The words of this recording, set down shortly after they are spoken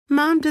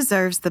Mom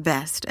deserves the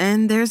best,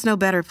 and there's no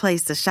better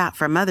place to shop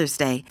for Mother's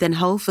Day than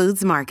Whole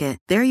Foods Market.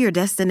 They're your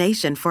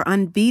destination for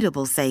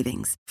unbeatable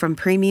savings, from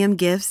premium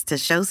gifts to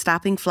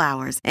show-stopping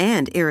flowers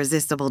and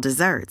irresistible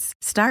desserts.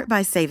 Start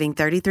by saving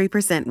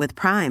 33% with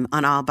Prime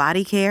on all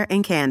body care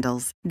and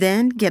candles.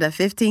 Then get a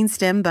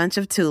 15-stem bunch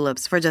of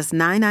tulips for just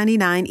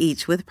 $9.99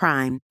 each with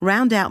Prime.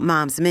 Round out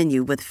Mom's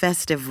menu with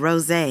festive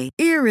rosé,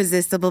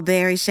 irresistible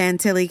berry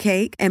chantilly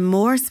cake, and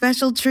more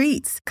special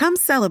treats. Come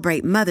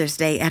celebrate Mother's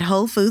Day at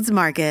Whole Foods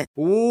Market.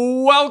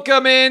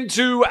 Welcome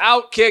into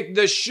Outkick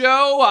the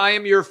Show. I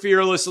am your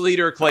fearless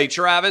leader, Clay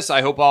Travis.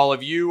 I hope all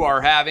of you are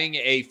having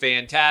a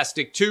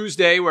fantastic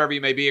Tuesday, wherever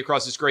you may be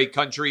across this great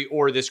country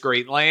or this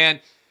great land.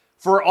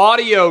 For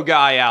audio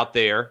guy out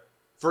there,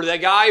 for the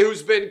guy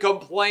who's been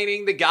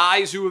complaining, the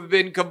guys who have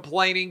been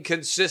complaining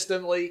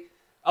consistently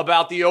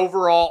about the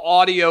overall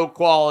audio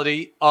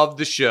quality of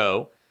the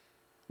show,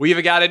 we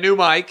have got a new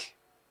mic.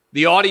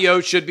 The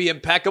audio should be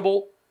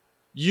impeccable.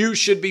 You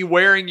should be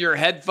wearing your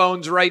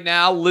headphones right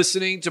now,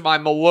 listening to my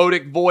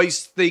melodic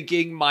voice,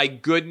 thinking, my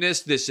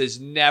goodness, this has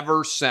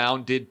never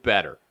sounded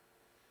better.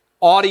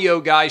 Audio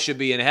guy should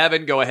be in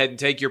heaven. Go ahead and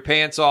take your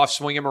pants off,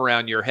 swing them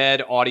around your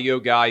head. Audio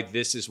guy,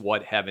 this is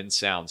what heaven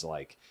sounds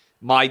like.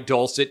 My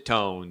dulcet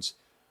tones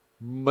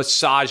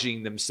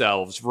massaging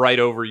themselves right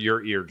over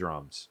your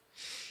eardrums.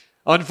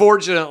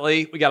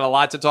 Unfortunately, we got a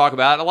lot to talk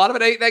about. A lot of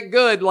it ain't that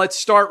good. Let's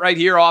start right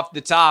here off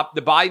the top.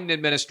 The Biden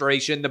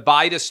administration, the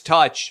Midas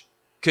touch,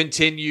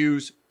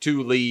 continues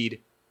to lead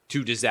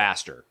to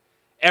disaster.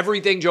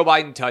 Everything Joe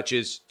Biden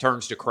touches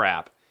turns to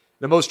crap.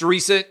 The most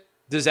recent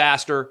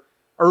disaster,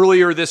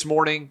 earlier this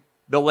morning,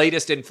 the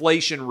latest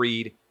inflation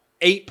read,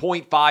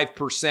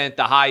 8.5%,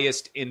 the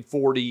highest in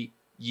 40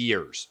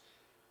 years.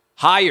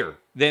 Higher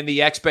than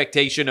the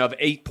expectation of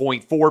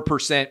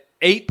 8.4%.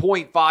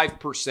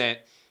 8.5%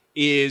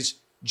 is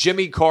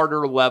Jimmy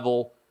Carter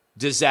level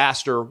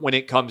disaster when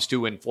it comes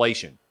to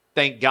inflation.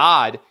 Thank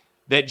God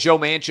that Joe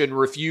Manchin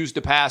refused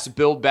to pass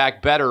Build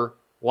Back Better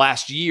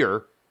last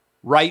year,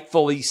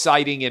 rightfully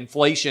citing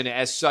inflation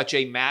as such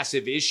a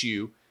massive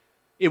issue.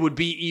 It would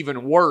be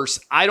even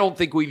worse. I don't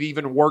think we've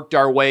even worked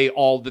our way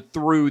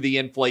through the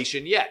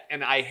inflation yet.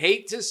 And I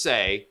hate to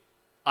say,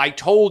 I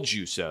told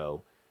you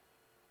so,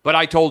 but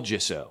I told you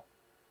so.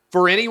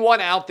 For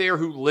anyone out there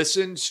who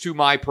listens to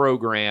my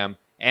program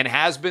and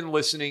has been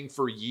listening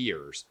for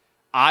years,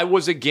 I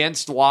was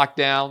against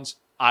lockdowns.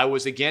 I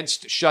was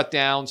against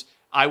shutdowns.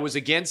 I was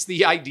against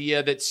the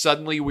idea that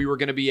suddenly we were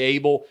going to be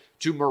able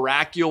to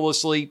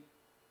miraculously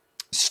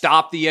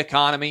stop the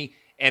economy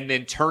and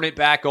then turn it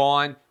back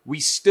on. We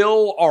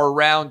still are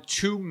around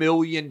 2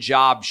 million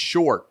jobs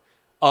short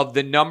of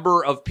the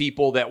number of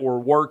people that were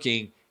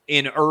working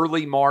in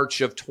early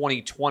March of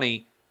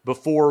 2020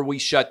 before we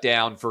shut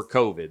down for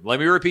COVID.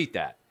 Let me repeat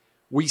that.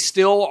 We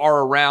still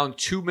are around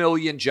 2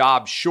 million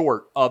jobs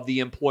short of the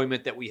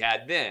employment that we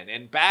had then.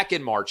 And back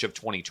in March of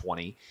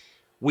 2020,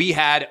 we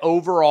had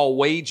overall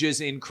wages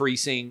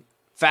increasing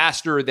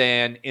faster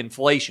than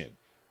inflation.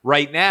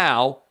 Right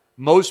now,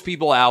 most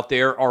people out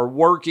there are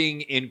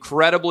working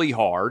incredibly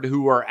hard,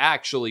 who are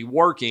actually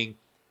working,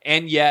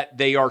 and yet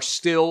they are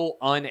still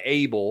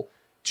unable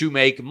to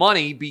make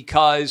money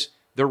because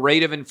the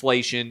rate of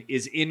inflation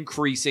is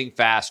increasing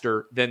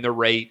faster than the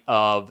rate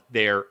of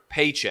their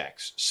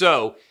paychecks.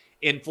 So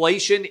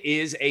inflation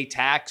is a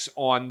tax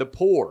on the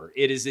poor.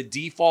 It is a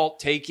default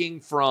taking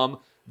from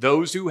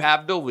those who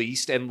have the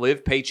least and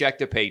live paycheck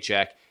to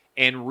paycheck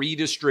and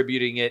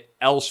redistributing it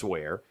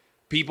elsewhere.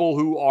 People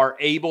who are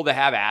able to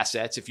have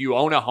assets. If you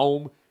own a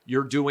home,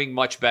 you're doing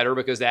much better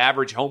because the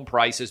average home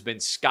price has been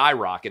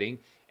skyrocketing.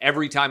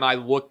 Every time I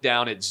look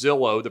down at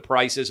Zillow, the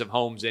prices of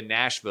homes in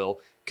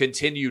Nashville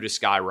continue to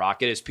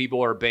skyrocket as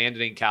people are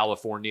abandoning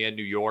California,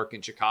 New York,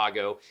 and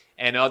Chicago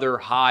and other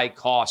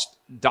high-cost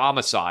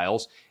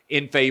domiciles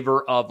in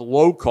favor of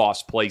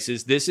low-cost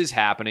places. This is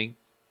happening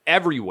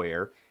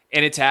everywhere,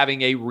 and it's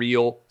having a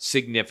real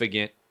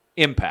significant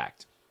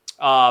impact.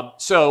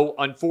 So,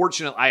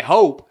 unfortunately, I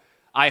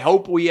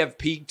hope we have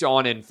peaked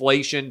on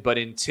inflation, but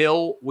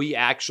until we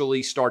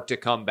actually start to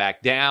come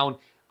back down,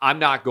 I'm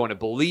not going to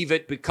believe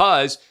it,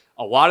 because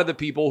a lot of the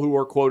people who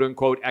are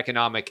quote-unquote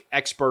economic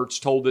experts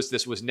told us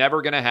this was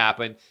never going to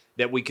happen,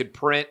 that we could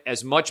print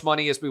as much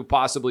money as we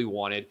possibly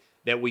wanted,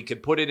 that we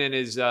could put it in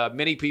as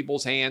many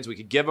people's hands, we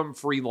could give them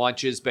free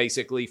lunches,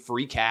 basically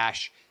free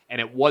cash, and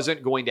it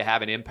wasn't going to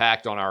have an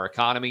impact on our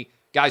economy.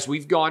 Guys,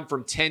 we've gone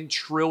from 10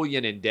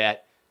 trillion in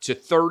debt to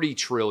 30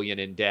 trillion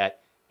in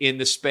debt in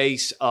the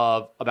space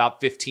of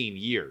about 15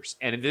 years.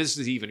 And this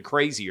is even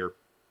crazier.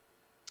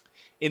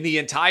 In the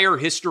entire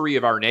history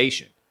of our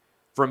nation,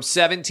 from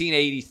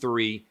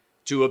 1783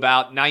 to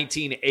about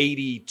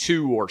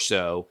 1982 or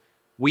so,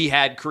 we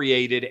had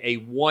created a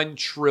 $1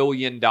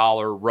 trillion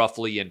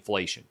roughly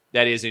inflation.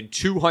 That is, in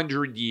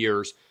 200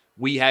 years,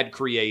 we had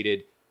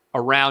created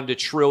around $1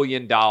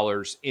 trillion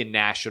in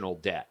national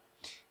debt.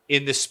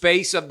 In the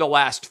space of the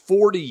last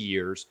 40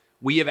 years,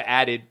 we have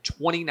added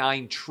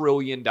 $29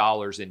 trillion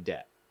in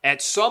debt.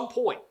 At some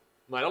point,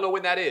 I don't know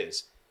when that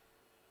is,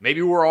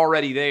 Maybe we're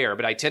already there,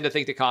 but I tend to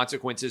think the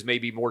consequences may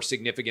be more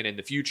significant in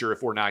the future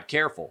if we're not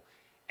careful.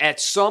 At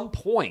some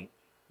point,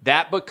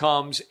 that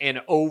becomes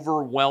an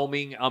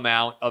overwhelming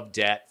amount of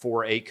debt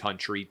for a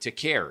country to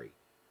carry.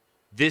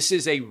 This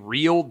is a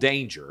real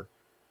danger.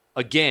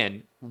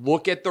 Again,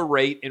 look at the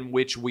rate in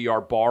which we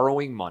are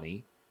borrowing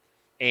money.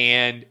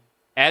 And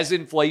as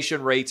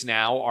inflation rates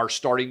now are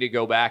starting to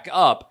go back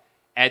up,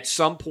 at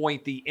some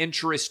point, the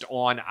interest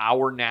on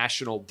our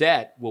national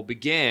debt will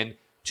begin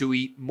to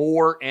eat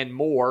more and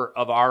more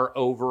of our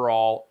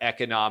overall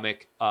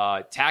economic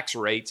tax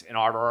rates and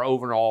our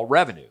overall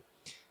revenue.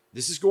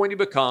 This is going to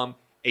become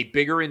a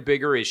bigger and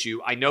bigger issue.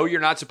 I know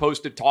you're not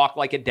supposed to talk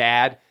like a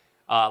dad,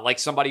 like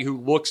somebody who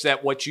looks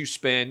at what you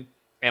spend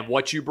and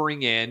what you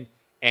bring in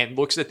and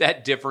looks at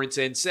that difference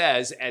and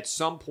says at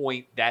some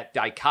point that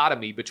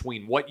dichotomy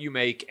between what you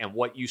make and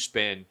what you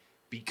spend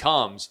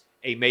becomes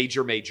a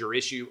major, major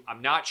issue.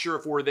 I'm not sure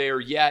if we're there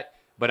yet,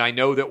 but I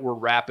know that we're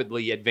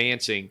rapidly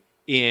advancing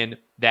in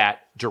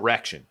that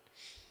direction.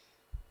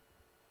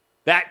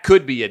 That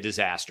could be a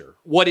disaster.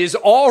 What is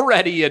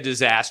already a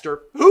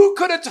disaster, who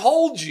could have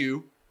told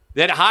you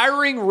that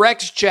hiring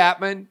Rex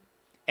Chapman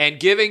and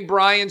giving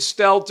Brian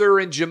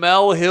Stelter and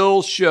Jemele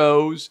Hill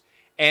shows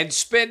and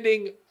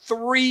spending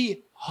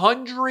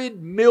 $300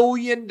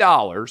 million,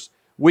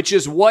 which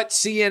is what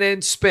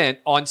CNN spent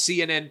on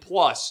CNN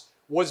Plus,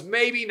 was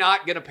maybe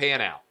not going to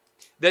pan out?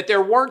 That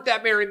there weren't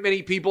that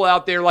many people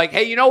out there like,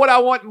 hey, you know what I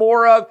want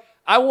more of?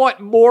 I want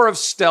more of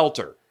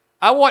Stelter.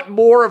 I want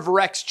more of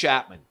Rex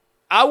Chapman.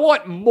 I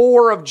want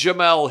more of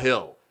Jemele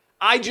Hill.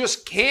 I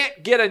just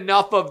can't get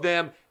enough of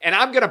them, and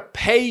I'm going to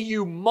pay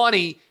you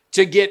money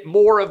to get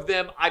more of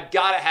them. I've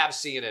got to have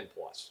CNN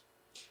Plus.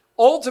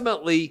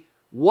 Ultimately,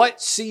 what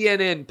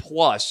CNN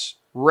Plus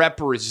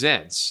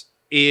represents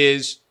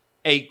is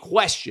a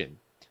question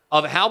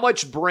of how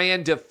much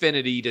brand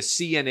affinity does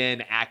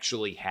CNN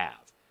actually have?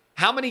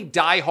 How many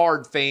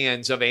diehard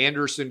fans of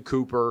Anderson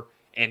Cooper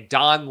and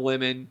Don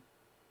Lemon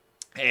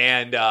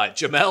and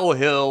Jemele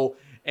Hill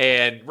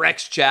and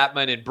Rex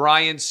Chapman and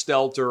Brian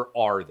Stelter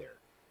are there?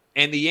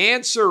 And the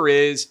answer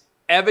is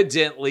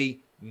evidently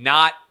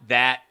not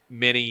that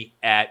many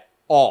at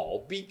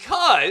all,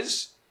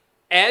 because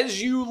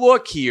as you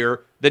look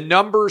here, the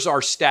numbers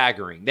are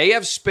staggering. They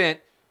have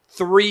spent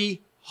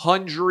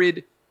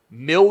 $300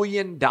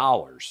 million,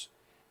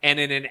 and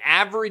in an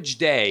average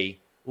day,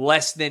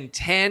 less than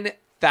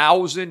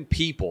 10,000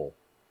 people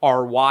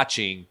are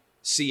watching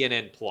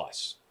CNN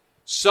Plus,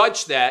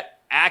 such that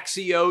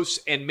Axios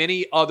and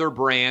many other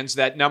brands,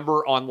 that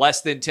number on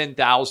less than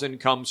 10,000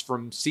 comes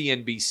from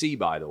CNBC,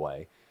 by the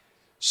way,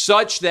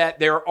 such that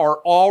there are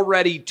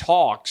already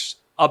talks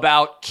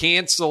about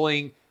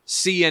canceling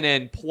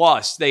CNN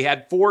Plus. They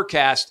had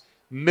forecast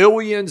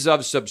millions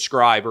of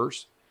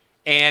subscribers,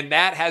 and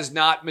that has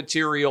not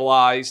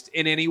materialized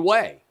in any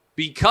way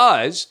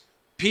because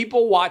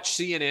people watch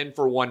CNN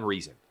for one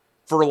reason,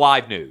 for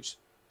live news.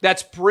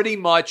 That's pretty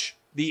much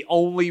the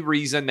only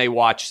reason they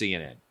watch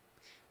CNN.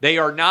 They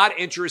are not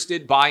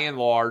interested, by and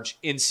large,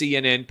 in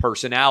CNN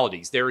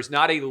personalities. There is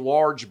not a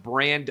large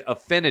brand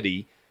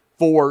affinity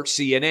for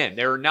CNN.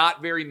 There are not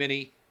very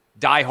many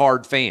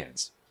diehard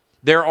fans.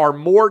 There are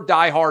more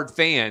diehard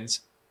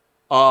fans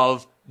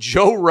of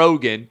Joe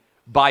Rogan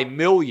by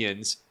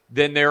millions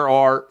than there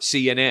are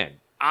CNN.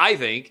 I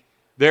think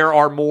there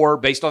are more,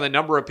 based on the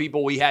number of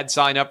people we had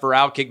sign up for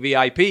Outkick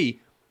VIP,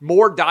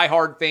 more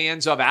diehard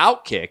fans of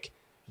Outkick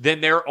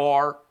than there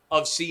are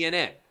of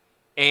CNN.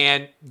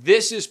 And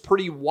this is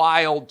pretty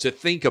wild to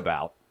think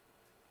about.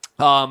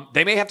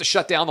 They may have to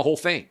shut down the whole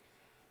thing.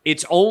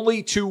 It's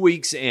only 2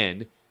 weeks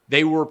in.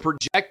 They were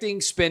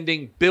projecting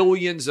spending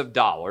billions of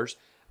dollars.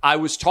 I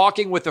was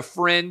talking with a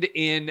friend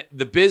in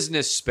the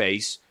business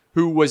space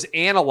who was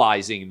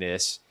analyzing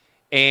this,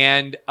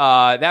 and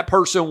that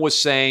person was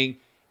saying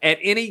at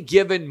any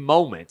given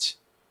moment,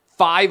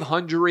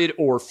 500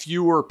 or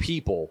fewer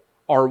people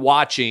are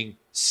watching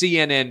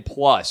CNN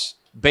Plus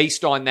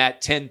based on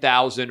that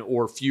 10,000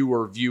 or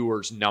fewer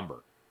viewers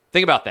number.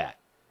 Think about that.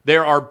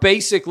 There are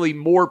basically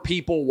more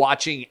people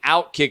watching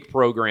Outkick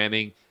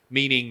programming,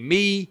 meaning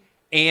me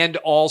and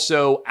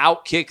also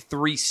Outkick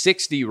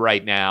 360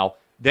 right now,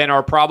 than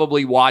are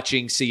probably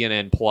watching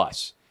CNN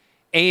Plus.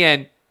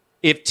 And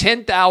if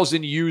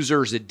 10,000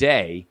 users a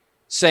day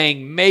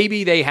saying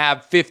maybe they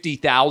have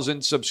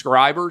 50,000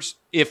 subscribers,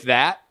 if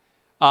that,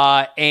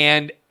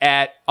 and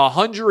at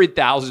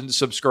 100,000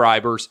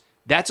 subscribers,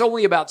 that's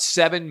only about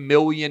 $7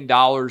 million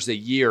a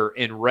year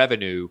in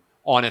revenue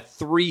on a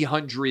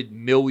 $300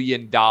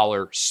 million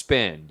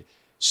spend.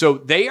 So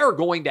they are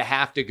going to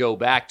have to go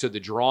back to the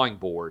drawing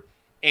board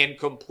and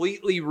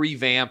completely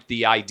revamp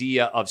the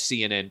idea of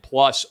CNN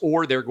Plus,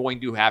 or they're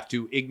going to have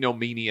to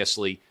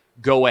ignominiously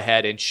go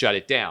ahead and shut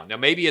it down. Now,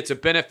 maybe it's a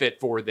benefit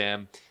for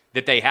them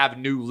that they have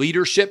new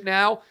leadership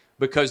now,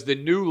 because the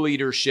new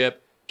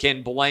leadership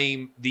can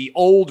blame the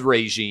old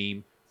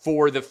regime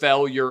for the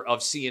failure of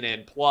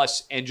CNN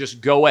Plus and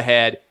just go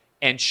ahead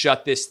and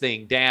shut this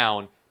thing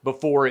down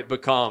before it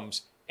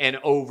becomes an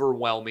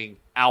overwhelming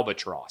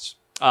albatross.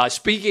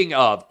 Speaking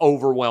of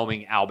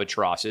overwhelming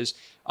albatrosses,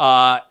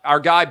 our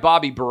guy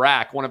Bobby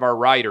Barack, one of our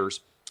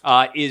writers,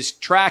 is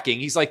tracking.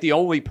 He's like the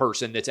only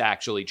person that's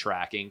actually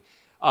tracking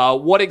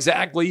what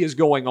exactly is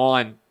going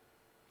on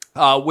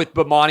with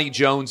Bomani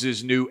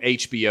Jones's new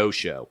HBO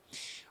show.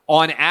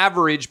 On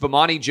average,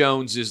 Bomani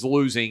Jones is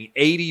losing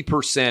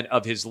 80%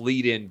 of his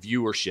lead-in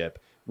viewership,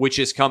 which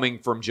is coming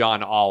from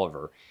John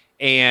Oliver.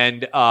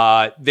 And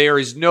there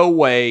is no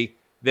way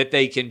that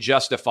they can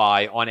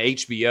justify on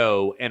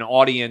HBO an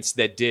audience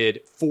that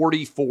did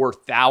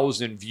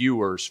 44,000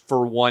 viewers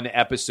for one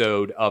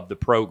episode of the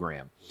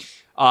program.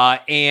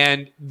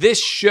 And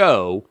this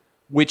show,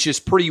 which is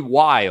pretty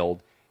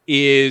wild,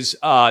 is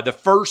the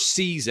first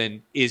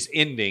season is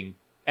ending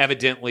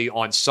evidently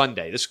on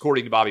Sunday. This is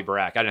according to Bobby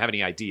Barack. I don't have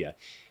any idea.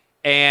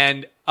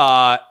 And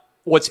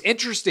what's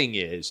interesting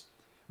is,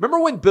 remember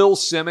when Bill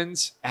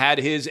Simmons had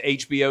his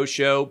HBO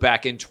show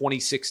back in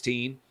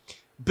 2016?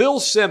 Bill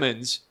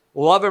Simmons,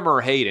 love him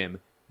or hate him,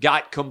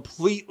 got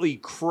completely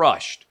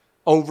crushed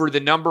over the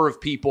number of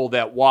people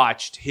that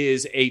watched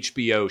his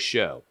HBO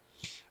show.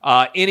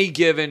 Any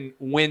given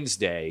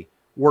Wednesday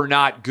were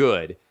not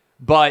good,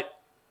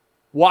 but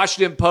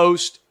Washington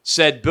Post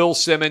said Bill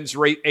Simmons'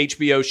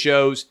 HBO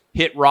shows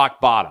hit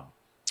rock bottom.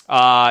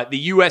 The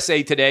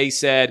USA Today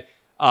said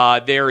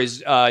there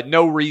is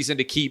no reason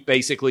to keep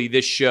basically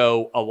this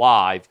show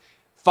alive.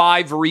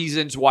 5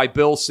 reasons why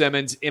Bill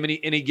Simmons'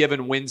 Any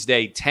Given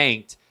Wednesday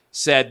tanked,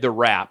 said The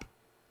Wrap.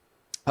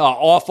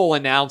 Awful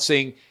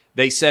announcing.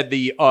 They said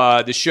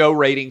the show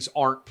ratings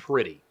aren't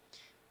pretty.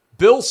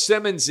 Bill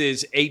Simmons'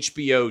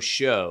 HBO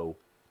show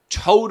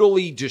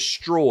totally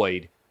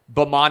destroyed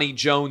Bomani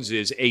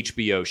Jones's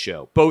HBO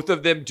show, both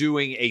of them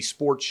doing a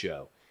sports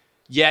show.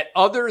 Yet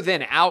other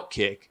than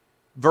Outkick,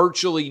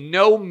 virtually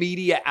no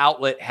media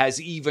outlet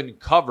has even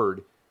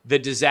covered the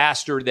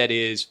disaster that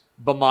is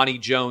Bomani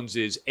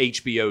Jones's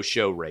HBO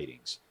show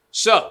ratings.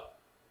 So,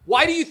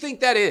 why do you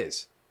think that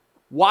is?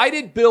 Why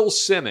did Bill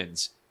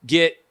Simmons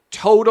get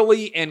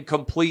totally and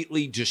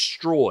completely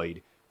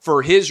destroyed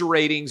for his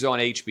ratings on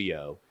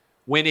HBO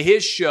when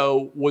his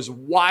show was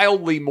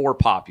wildly more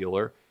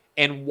popular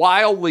and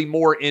wildly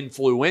more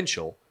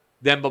influential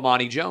than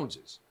Bomani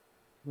Jones's?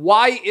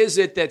 Why is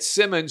it that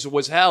Simmons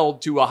was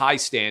held to a high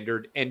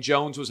standard and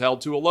Jones was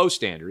held to a low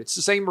standard? It's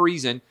the same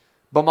reason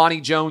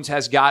Bomani Jones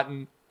has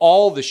gotten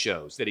all the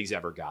shows that he's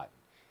ever gotten.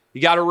 He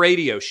got a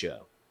radio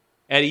show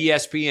at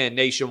ESPN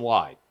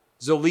nationwide.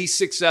 It's the least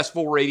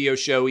successful radio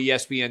show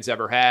ESPN's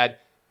ever had.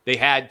 They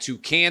had to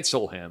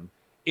cancel him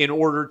in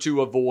order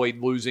to avoid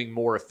losing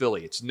more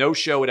affiliates. No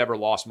show had ever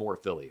lost more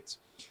affiliates.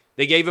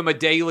 They gave him a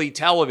daily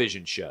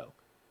television show.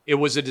 It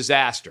was a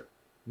disaster.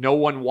 No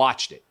one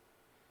watched it.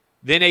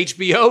 Then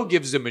HBO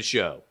gives him a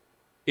show.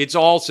 It's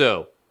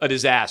also a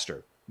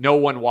disaster. No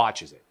one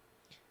watches it.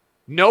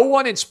 No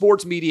one in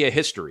sports media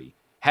history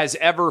has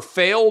ever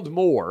failed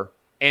more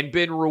and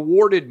been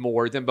rewarded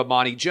more than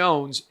Bomani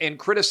Jones and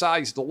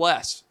criticized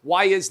less.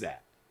 Why is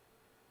that?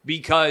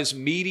 Because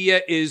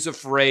media is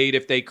afraid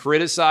if they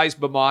criticize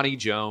Bomani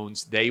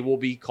Jones, they will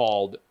be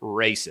called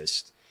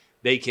racist.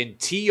 They can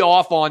tee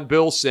off on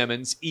Bill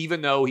Simmons,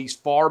 even though he's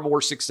far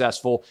more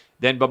successful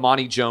than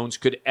Bomani Jones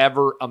could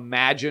ever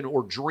imagine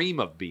or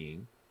dream of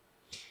being.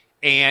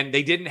 And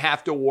they didn't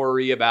have to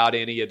worry about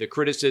any of the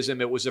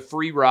criticism. It was a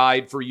free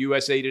ride for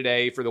USA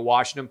Today, for the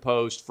Washington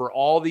Post, for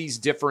all these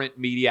different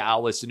media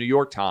outlets, the New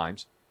York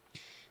Times,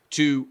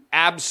 to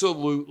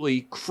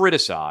absolutely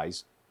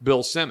criticize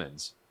Bill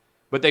Simmons.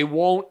 But they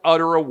won't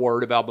utter a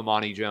word about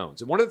Bomani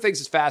Jones. And one of the things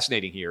that's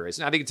fascinating here is,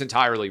 and I think it's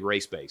entirely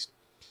race-based,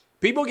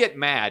 people get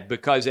mad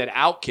because at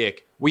Outkick,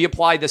 we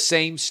apply the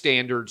same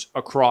standards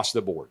across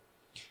the board.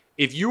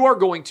 If you are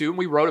going to, and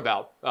we wrote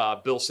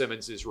about Bill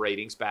Simmons'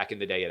 ratings back in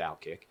the day at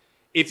Outkick,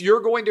 if you're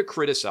going to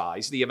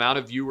criticize the amount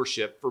of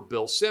viewership for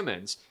Bill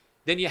Simmons,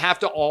 then you have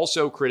to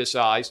also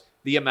criticize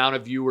the amount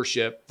of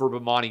viewership for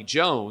Bomani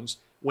Jones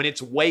when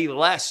it's way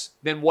less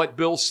than what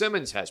Bill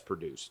Simmons has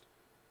produced.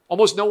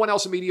 Almost no one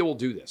else in media will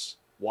do this.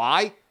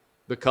 Why?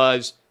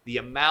 Because the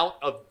amount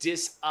of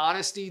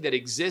dishonesty that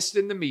exists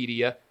in the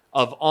media,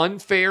 of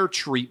unfair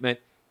treatment,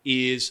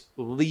 is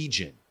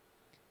legion.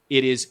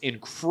 It is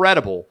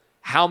incredible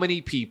how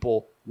many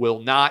people will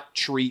not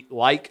treat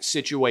like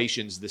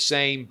situations the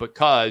same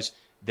because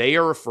they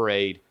are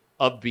afraid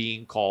of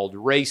being called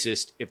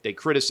racist if they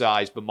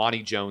criticize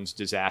Bomani Jones'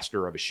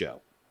 disaster of a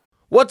show.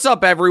 What's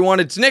up, everyone?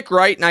 It's Nick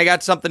Wright, and I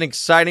got something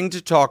exciting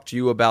to talk to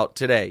you about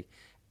today.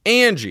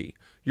 Angie,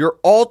 your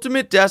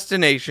ultimate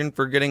destination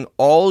for getting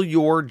all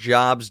your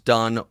jobs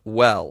done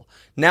well.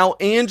 Now,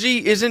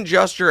 Angie isn't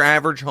just your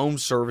average home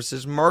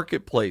services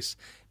marketplace.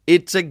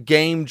 It's a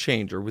game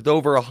changer with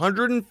over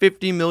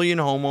 150 million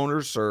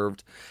homeowners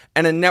served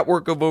and a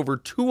network of over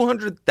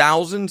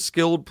 200,000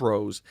 skilled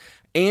pros.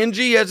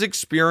 Angie has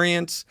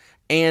experience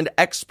and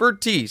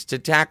expertise to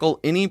tackle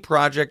any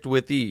project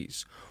with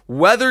ease.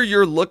 Whether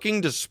you're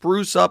looking to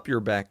spruce up your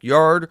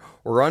backyard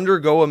or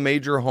undergo a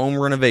major home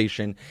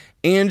renovation,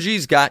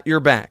 Angie's got your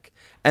back.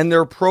 And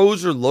their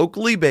pros are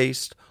locally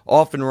based,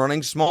 often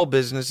running small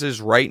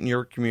businesses right in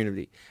your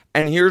community.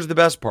 And here's the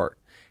best part.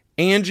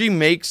 Angie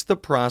makes the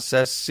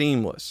process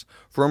seamless.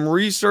 From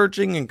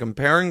researching and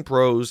comparing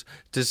pros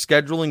to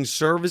scheduling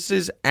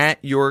services at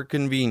your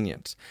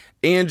convenience,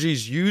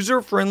 Angie's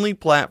user-friendly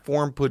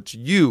platform puts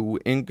you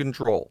in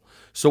control.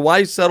 So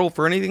why settle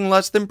for anything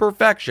less than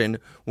perfection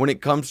when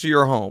it comes to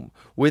your home?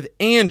 With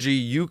Angie,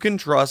 you can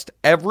trust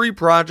every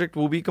project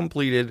will be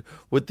completed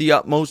with the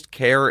utmost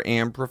care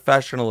and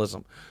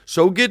professionalism.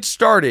 So get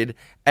started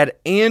at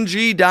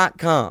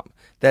Angie.com.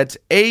 That's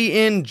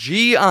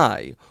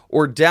ANGI,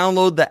 or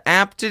download the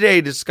app today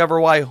to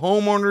discover why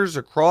homeowners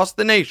across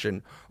the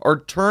nation are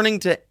turning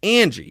to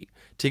Angie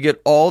to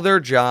get all their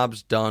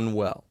jobs done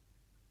well.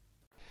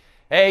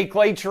 Hey,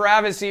 Clay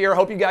Travis here.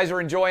 Hope you guys are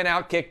enjoying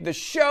Outkick the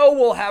show.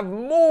 We'll have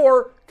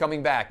more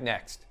coming back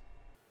next.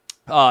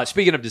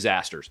 Speaking of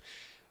disasters,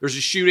 there's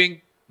a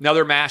shooting,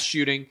 another mass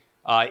shooting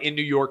in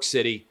New York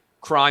City.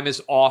 Crime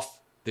is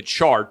off the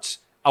charts.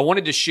 I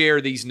wanted to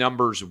share these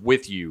numbers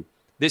with you.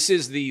 This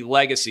is the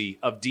legacy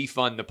of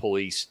defund the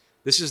police.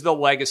 This is the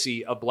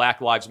legacy of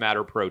Black Lives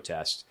Matter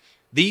protests.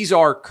 These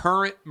are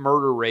current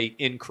murder rate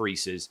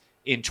increases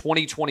in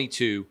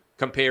 2022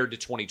 compared to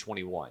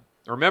 2021.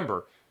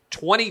 Remember,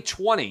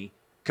 2020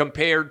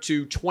 compared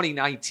to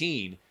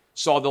 2019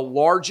 saw the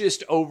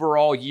largest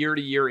overall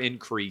year-to-year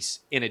increase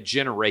in a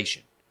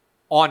generation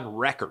on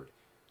record.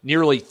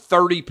 Nearly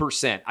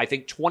 30%, I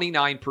think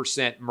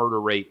 29% murder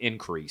rate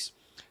increase.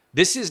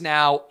 This is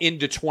now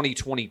into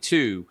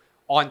 2022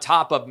 on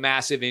top of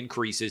massive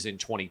increases in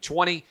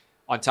 2020,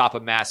 on top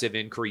of massive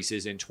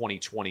increases in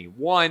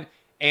 2021,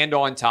 and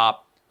on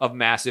top of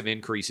massive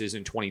increases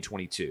in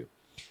 2022.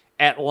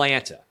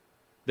 Atlanta.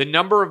 The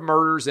number of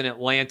murders in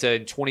Atlanta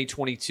in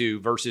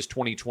 2022 versus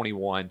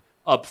 2021,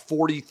 up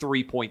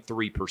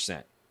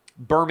 43.3%.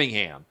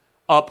 Birmingham,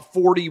 up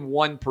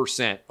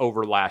 41%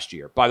 over last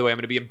year. By the way, I'm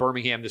going to be in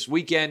Birmingham this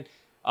weekend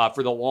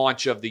for the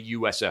launch of the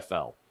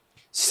USFL.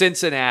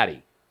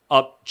 Cincinnati,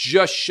 up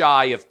just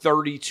shy of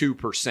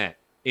 32%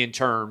 in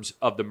terms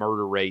of the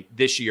murder rate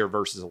this year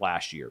versus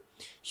last year.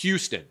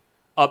 Houston,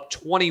 up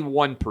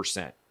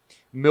 21%.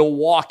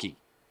 Milwaukee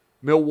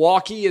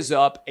is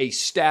up a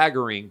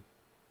staggering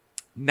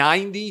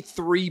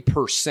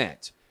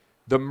 93%.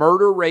 The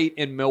murder rate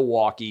in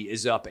Milwaukee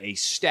is up a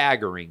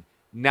staggering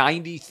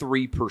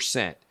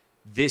 93%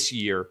 this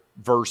year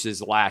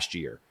versus last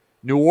year.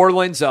 New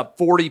Orleans up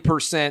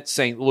 40%,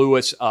 St.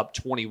 Louis up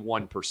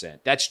 21%.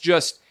 That's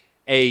just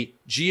a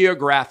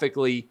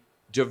geographically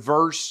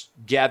diverse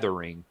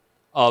gathering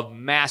of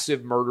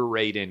massive murder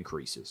rate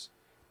increases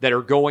that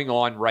are going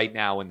on right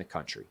now in the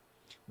country.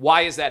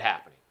 Why is that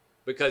happening?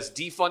 Because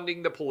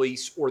defunding the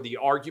police, or the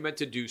argument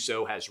to do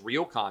so, has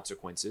real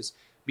consequences,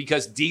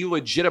 because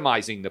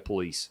delegitimizing the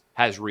police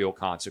has real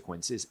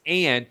consequences,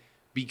 and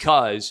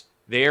because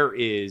there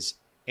is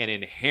an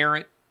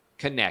inherent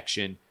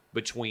connection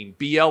between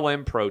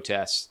BLM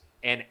protests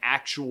and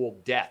actual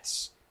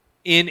deaths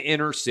in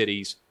inner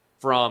cities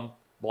from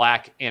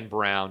Black and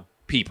brown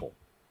people.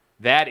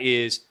 That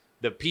is,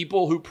 the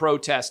people who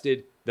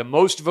protested the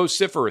most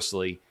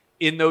vociferously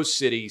in those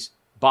cities,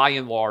 by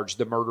and large,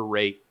 the murder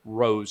rate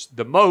rose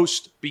the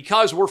most,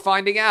 because we're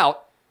finding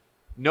out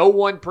no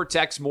one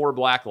protects more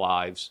Black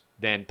lives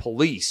than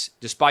police,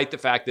 despite the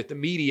fact that the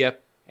media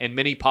and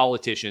many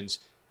politicians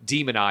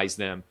demonize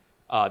them,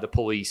 the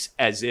police,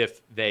 as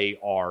if they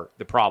are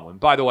the problem.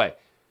 By the way,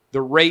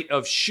 the rate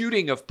of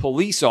shooting of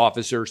police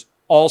officers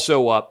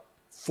also up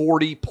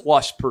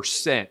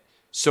 40+%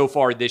 so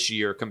far this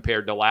year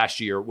compared to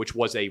last year, which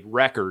was a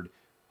record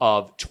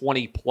of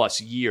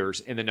 20+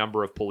 years in the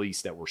number of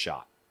police that were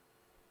shot.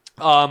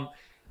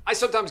 I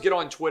sometimes get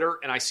on Twitter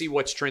and I see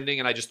what's trending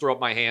and I just throw up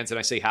my hands and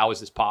I say, how is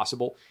this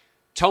possible?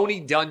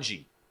 Tony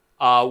Dungy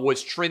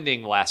was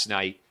trending last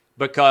night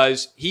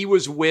because he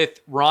was with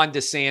Ron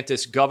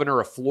DeSantis,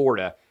 governor of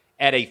Florida,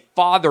 at a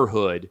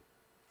fatherhood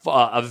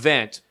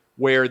event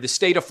where the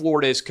state of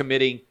Florida is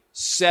committing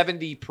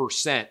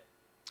 70%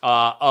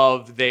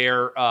 of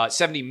their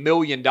 $70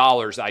 million,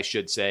 I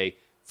should say,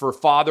 for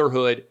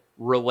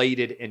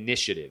fatherhood-related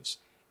initiatives.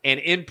 And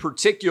in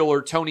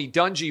particular, Tony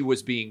Dungy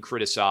was being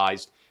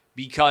criticized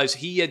because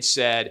he had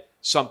said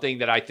something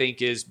that I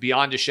think is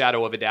beyond a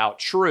shadow of a doubt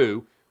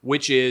true,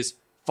 which is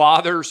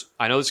fathers,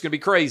 I know this is going to be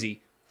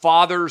crazy,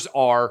 fathers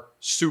are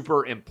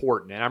super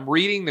important. And I'm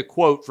reading the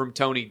quote from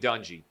Tony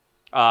Dungy.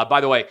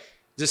 By the way,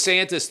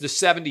 DeSantis, the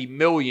 $70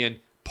 million,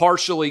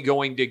 partially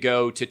going to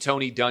go to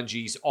Tony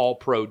Dungy's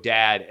All-Pro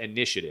Dad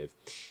initiative.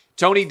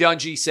 Tony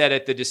Dungy said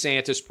at the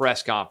DeSantis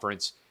press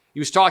conference, he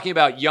was talking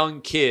about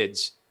young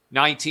kids,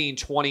 19,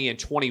 20, and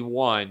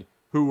 21,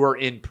 who were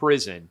in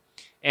prison.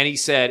 And he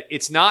said,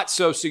 it's not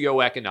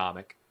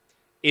socioeconomic,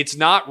 it's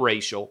not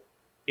racial,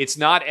 it's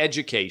not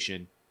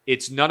education,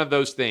 it's none of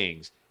those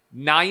things.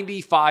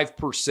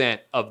 95%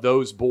 of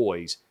those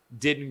boys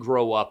didn't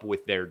grow up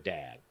with their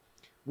dad.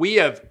 We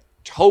have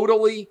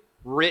totally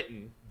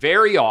written,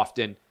 very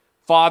often,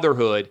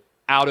 fatherhood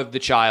out of the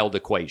child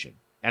equation.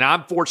 And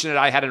I'm fortunate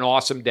I had an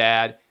awesome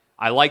dad.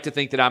 I like to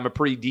think that I'm a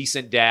pretty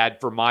decent dad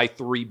for my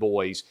 3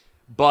 boys.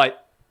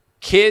 But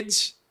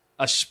kids,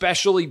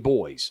 especially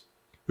boys,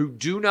 who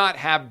do not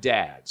have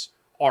dads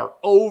are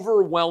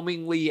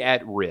overwhelmingly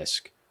at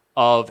risk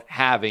of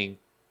having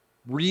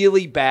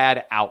really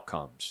bad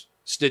outcomes.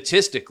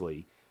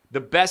 Statistically, the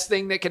best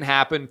thing that can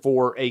happen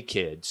for a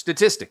kid,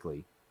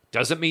 statistically,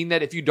 doesn't mean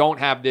that if you don't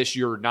have this,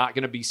 you're not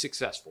going to be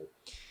successful.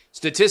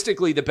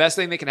 Statistically, the best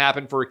thing that can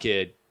happen for a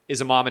kid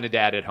is a mom and a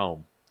dad at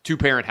home,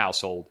 two-parent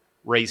household,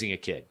 raising a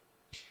kid.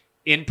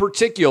 In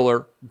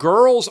particular,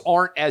 girls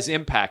aren't as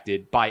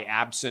impacted by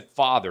absent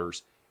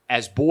fathers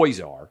as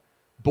boys are.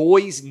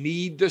 Boys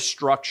need the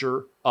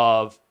structure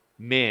of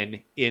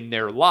men in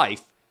their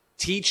life,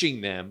 teaching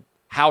them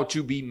how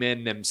to be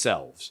men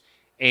themselves.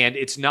 And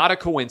it's not a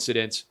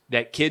coincidence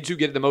that kids who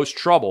get in the most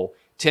trouble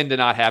tend to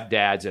not have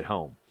dads at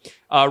home.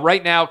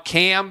 Right now,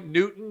 Cam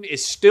Newton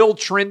is still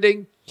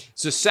trending.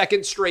 It's the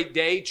second straight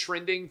day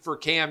trending for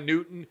Cam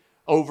Newton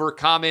over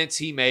comments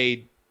he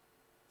made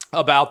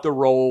about the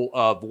role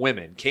of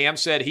women. Cam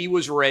said he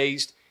was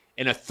raised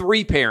in a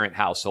three-parent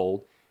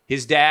household,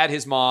 his dad,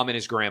 his mom, and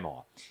his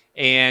grandma.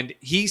 And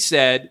he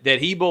said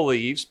that he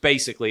believes,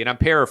 basically, and I'm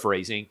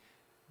paraphrasing,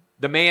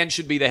 the man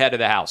should be the head of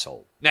the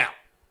household. Now,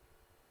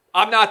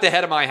 I'm not the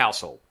head of my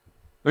household.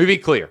 Let me be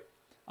clear.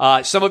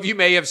 Some of you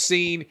may have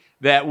seen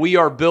that we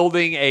are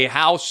building a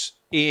house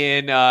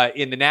in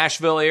the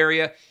Nashville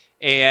area,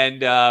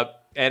 and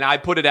I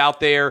put it out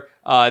there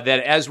that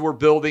as we're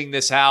building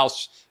this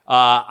house,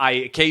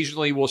 I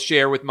occasionally will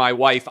share with my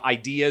wife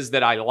ideas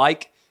that I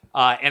like,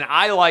 and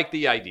I like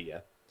the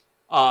idea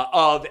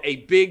of a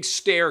big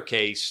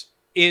staircase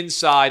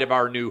inside of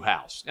our new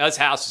house. Now, this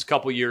house is a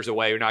couple years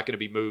away. We're not going to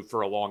be moved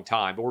for a long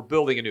time, but we're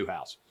building a new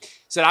house.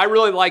 Said, I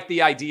really like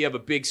the idea of a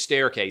big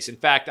staircase. In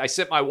fact, I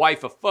sent my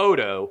wife a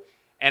photo,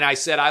 and I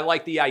said, I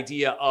like the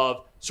idea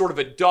of sort of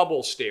a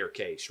double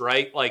staircase,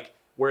 right? Like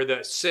where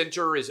the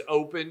center is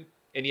open,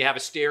 and you have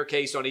a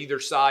staircase on either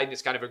side, and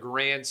it's kind of a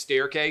grand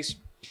staircase.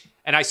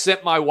 And I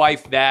sent my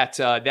wife that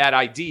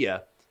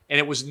idea, and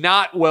it was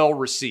not well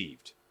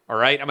received. All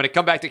right, I'm going to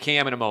come back to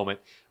Cam in a moment,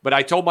 but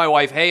I told my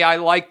wife, hey, I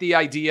like the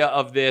idea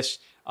of this,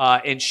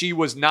 and she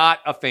was not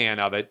a fan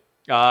of it.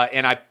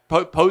 And I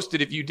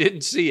posted, if you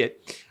didn't see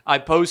it, I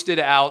posted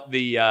out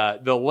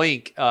the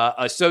link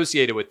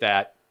associated with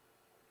that.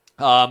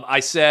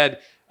 I said,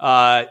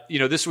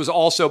 this was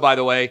also, by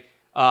the way,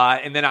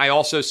 and then I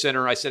also sent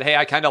her, I said, hey,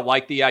 I kind of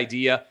like the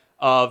idea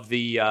of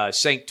the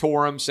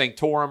Sanctorum,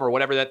 or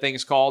whatever that thing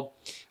is called.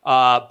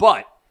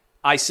 But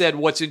I said,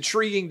 what's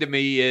intriguing to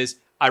me is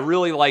I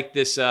really like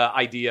this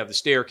idea of the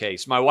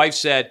staircase. My wife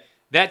said,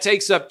 that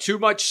takes up too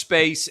much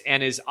space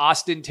and is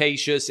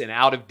ostentatious and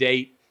out of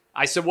date.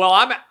 I said, well,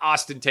 I'm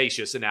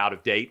ostentatious and out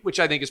of date, which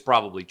I think is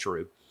probably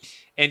true.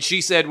 And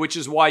she said, which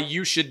is why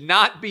you should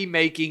not be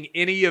making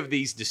any of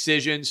these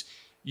decisions.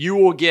 You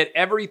will get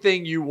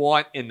everything you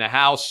want in the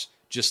house.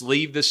 Just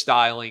leave the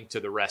styling to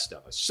the rest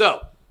of us.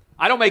 So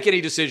I don't make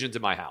any decisions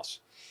in my house.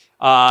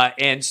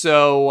 And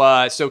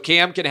so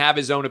Cam can have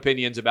his own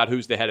opinions about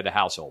who's the head of the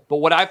household. But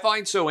what I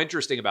find so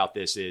interesting about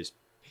this is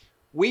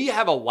we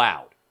have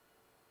allowed,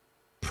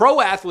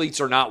 pro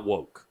athletes are not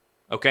woke,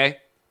 okay?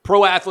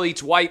 Pro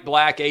athletes, white,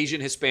 black,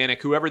 Asian,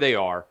 Hispanic, whoever they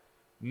are,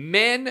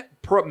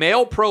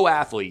 male pro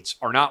athletes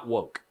are not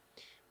woke.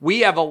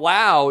 We have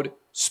allowed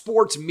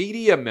sports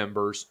media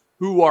members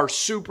who are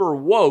super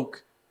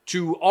woke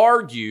to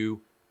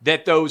argue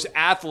that those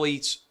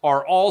athletes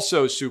are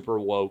also super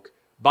woke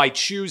by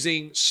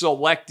choosing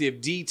selective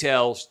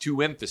details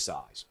to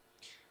emphasize.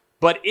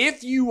 But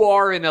if you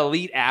are an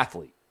elite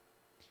athlete,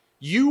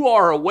 you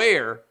are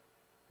aware,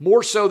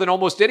 more so than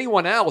almost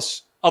anyone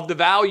else, of the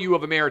value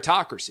of a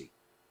meritocracy.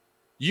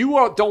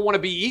 You don't want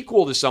to be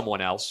equal to someone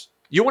else.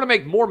 You want to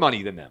make more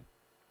money than them.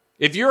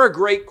 If you're a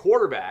great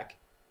quarterback,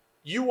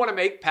 you want to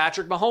make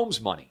Patrick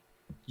Mahomes money.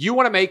 You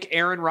want to make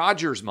Aaron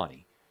Rodgers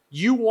money.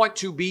 You want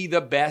to be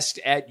the best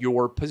at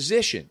your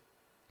position.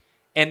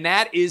 And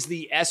that is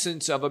the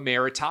essence of a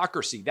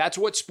meritocracy. That's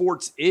what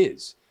sports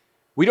is.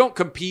 We don't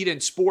compete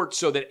in sports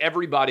so that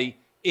everybody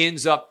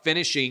ends up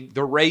finishing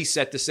the race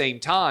at the same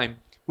time.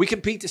 We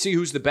compete to see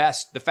who's the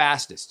best, the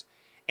fastest.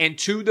 And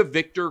to the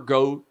victor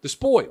go the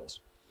spoils.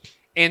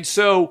 And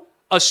so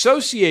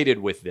associated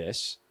with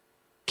this,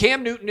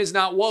 Cam Newton is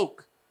not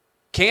woke.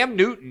 Cam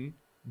Newton,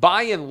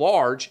 by and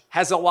large,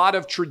 has a lot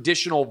of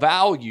traditional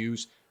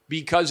values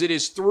because it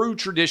is through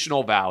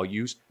traditional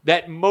values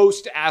that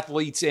most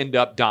athletes end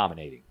up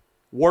dominating.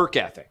 Work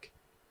ethic,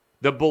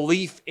 the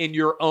belief in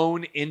your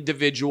own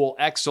individual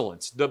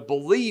excellence, the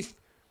belief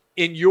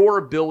in your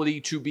ability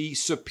to be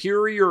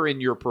superior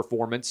in your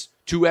performance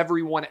to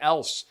everyone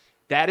else.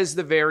 That is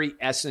the very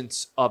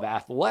essence of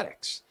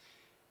athletics.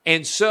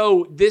 And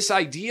so this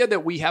idea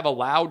that we have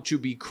allowed to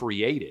be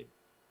created,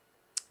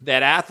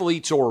 that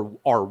athletes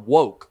are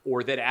woke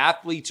or that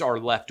athletes are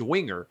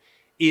left-wingers,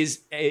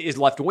 is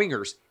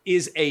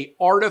a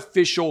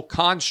artificial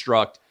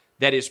construct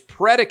that is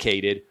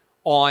predicated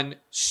on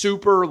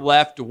super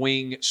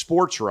left-wing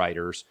sports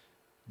writers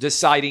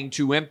deciding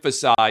to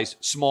emphasize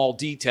small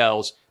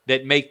details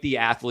that make the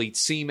athletes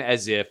seem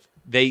as if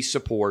they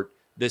support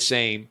the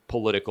same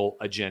political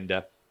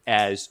agenda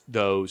as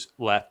those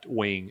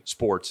left-wing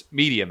sports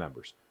media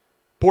members.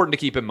 Important to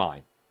keep in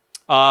mind.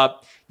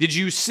 Did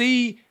you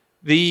see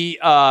the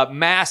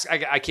mask?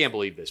 I can't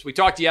believe this. We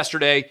talked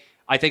yesterday.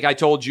 I think I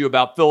told you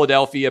about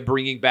Philadelphia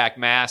bringing back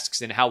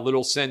masks and how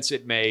little sense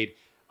it made.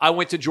 I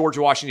went to George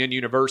Washington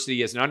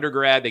University as an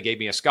undergrad. They gave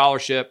me a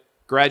scholarship,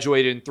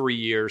 graduated in 3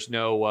 years.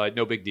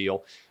 No big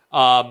deal.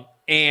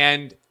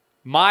 And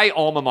my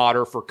alma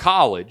mater for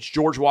college,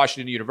 George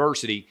Washington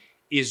University,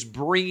 is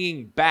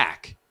bringing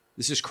back,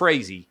 this is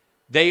crazy,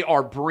 they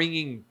are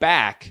bringing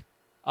back,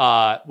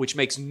 which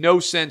makes no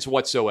sense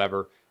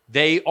whatsoever,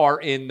 they are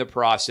in the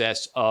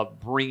process of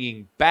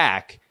bringing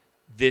back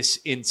this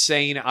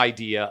insane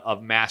idea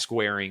of mask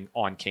wearing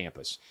on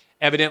campus.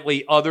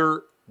 Evidently,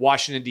 other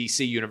Washington,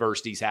 D.C.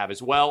 universities have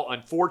as well.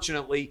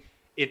 Unfortunately,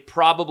 it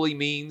probably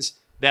means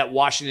that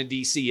Washington,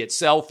 D.C.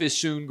 itself is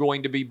soon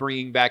going to be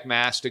bringing back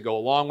masks to go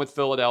along with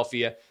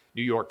Philadelphia.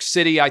 New York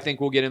City, I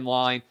think, will get in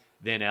line.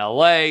 Then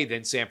L.A.,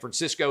 then San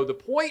Francisco. The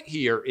point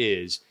here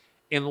is,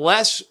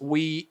 unless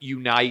we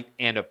unite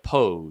and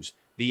oppose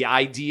the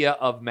idea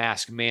of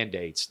mask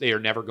mandates, they are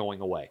never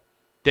going away.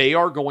 They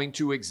are going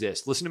to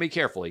exist. Listen to me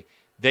carefully.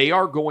 They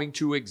are going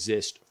to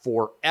exist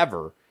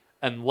forever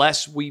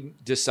unless we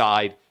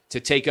decide to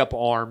take up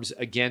arms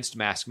against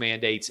mask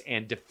mandates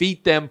and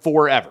defeat them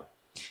forever.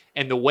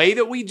 And the way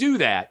that we do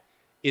that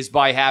is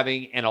by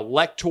having an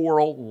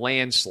electoral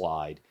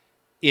landslide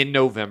in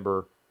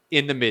November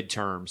in the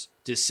midterms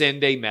to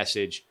send a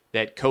message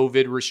that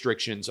COVID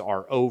restrictions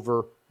are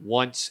over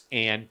once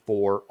and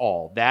for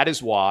all. That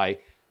is why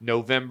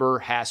November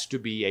has to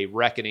be a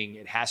reckoning.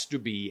 It has to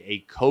be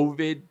a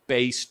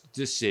COVID-based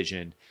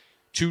decision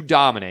to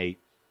dominate,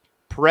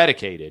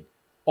 predicated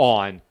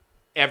on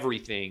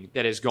everything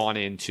that has gone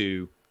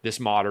into this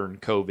modern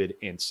COVID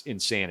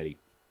insanity.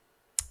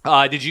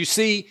 Did you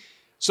see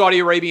Saudi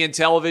Arabian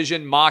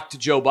television mocked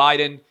Joe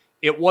Biden?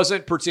 It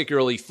wasn't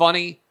particularly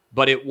funny,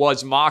 but it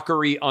was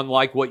mockery,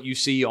 unlike what you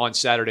see on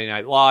Saturday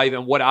Night Live.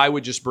 And what I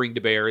would just bring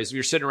to bear is, if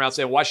you're sitting around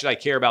saying, why should I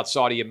care about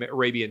Saudi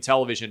Arabian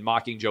television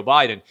mocking Joe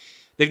Biden?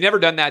 They've never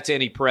done that to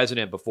any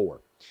president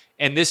before.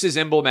 And this is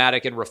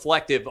emblematic and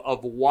reflective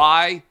of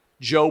why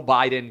Joe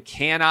Biden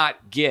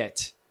cannot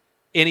get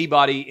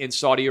anybody in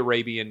Saudi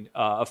Arabian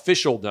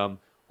officialdom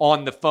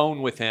on the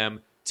phone with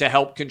him to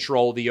help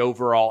control the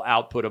overall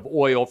output of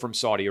oil from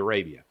Saudi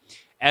Arabia.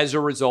 As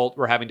a result,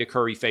 we're having to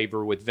curry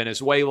favor with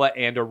Venezuela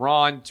and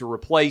Iran to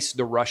replace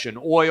the Russian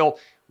oil,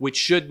 which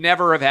should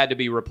never have had to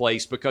be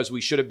replaced because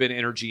we should have been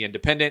energy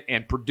independent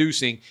and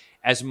producing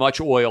as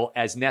much oil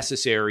as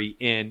necessary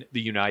in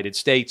the United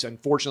States.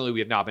 Unfortunately, we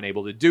have not been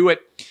able to do it.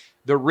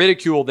 The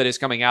ridicule that is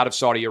coming out of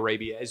Saudi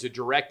Arabia is a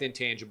direct and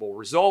tangible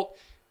result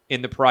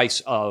in the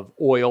price of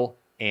oil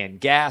and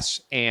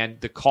gas and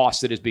the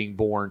cost that is being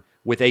borne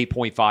with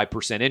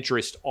 8.5%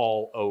 interest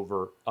all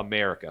over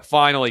America.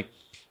 Finally,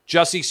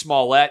 Jussie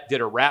Smollett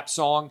did a rap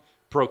song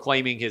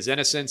proclaiming his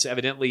innocence.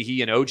 Evidently,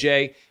 he and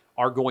OJ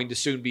are going to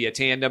soon be a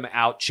tandem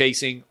out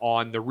chasing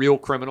on the real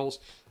criminals.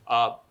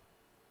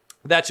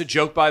 That's a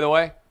joke, by the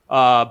way,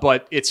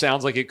 but it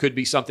sounds like it could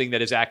be something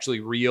that is actually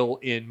real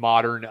in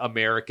modern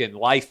American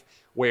life,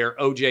 where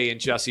OJ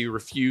and Jussie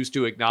refuse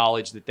to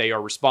acknowledge that they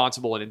are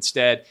responsible and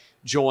instead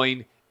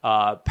join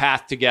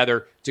path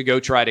together to go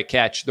try to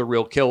catch the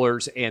real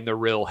killers and the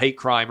real hate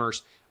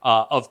crimers.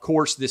 Of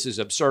course, this is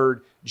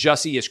absurd.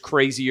 Jussie is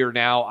crazier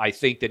now, I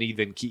think, than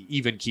even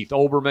Keith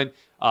Olbermann.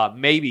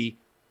 Maybe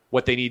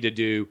what they need to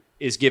do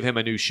is give him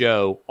a new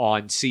show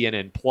on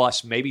CNN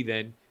Plus. Maybe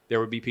then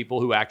there would be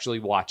people who actually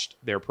watched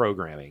their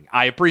programming.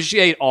 I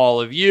appreciate all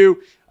of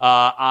you.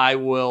 I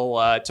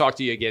will talk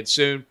to you again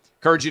soon.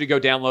 Encourage you to go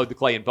download the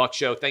Clay and Buck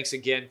Show. Thanks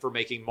again for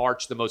making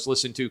March the most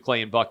listened to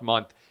Clay and Buck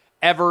month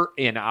ever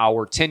in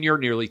our tenure.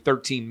 Nearly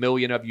 13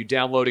 million of you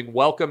downloading.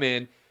 Welcome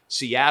in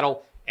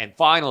Seattle. And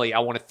finally, I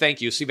want to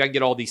thank you. See if I can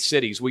get all these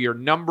cities. We are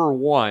number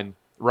one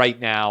right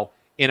now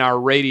in our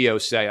radio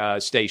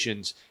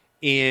stations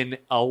in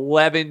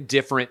 11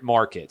 different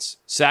markets: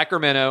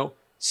 Sacramento,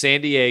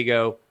 San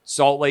Diego,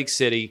 Salt Lake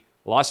City,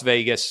 Las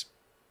Vegas,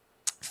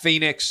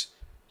 Phoenix,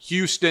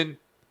 Houston,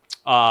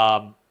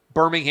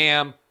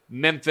 Birmingham,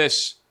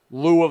 Memphis,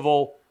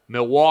 Louisville,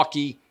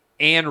 Milwaukee,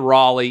 and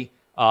Raleigh.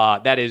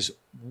 That is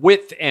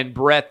width and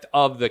breadth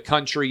of the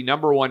country.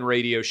 Number one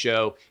radio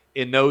show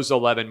in those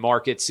 11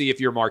 markets. See if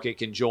your market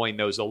can join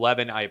those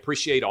 11. I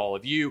appreciate all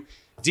of you.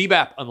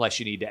 DBAP, unless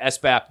you need to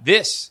SBAP.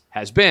 This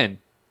has been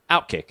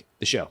Outkick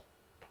the Show.